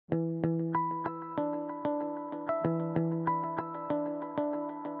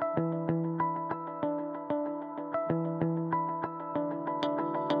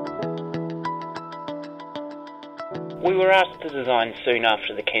were asked to design soon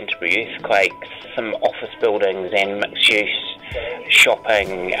after the Canterbury earthquakes some office buildings and mixed-use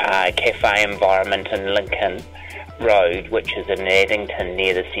shopping cafe environment in Lincoln Road, which is in Addington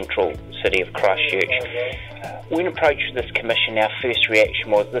near the central city of Christchurch. When approached this commission, our first reaction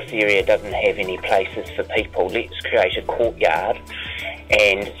was this area doesn't have any places for people. Let's create a courtyard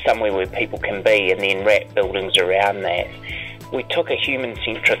and somewhere where people can be, and then wrap buildings around that. We took a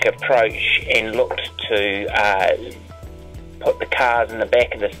human-centric approach and looked to put the cars in the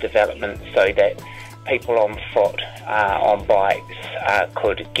back of this development so that people on foot, on bikes,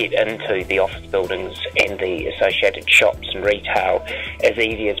 could get into the office buildings and the associated shops and retail as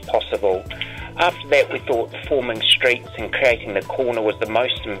easy as possible. After that, we thought forming streets and creating the corner was the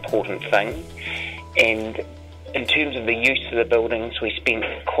most important thing, and in terms of the use of the buildings, we spent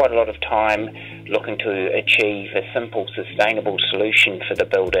quite a lot of time looking to achieve a simple, sustainable solution for the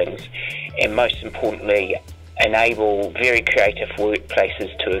buildings, and most importantly, enable very creative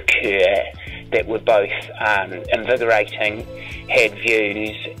workplaces to occur that were both invigorating, had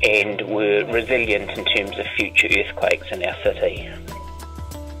views, and were resilient in terms of future earthquakes in our city.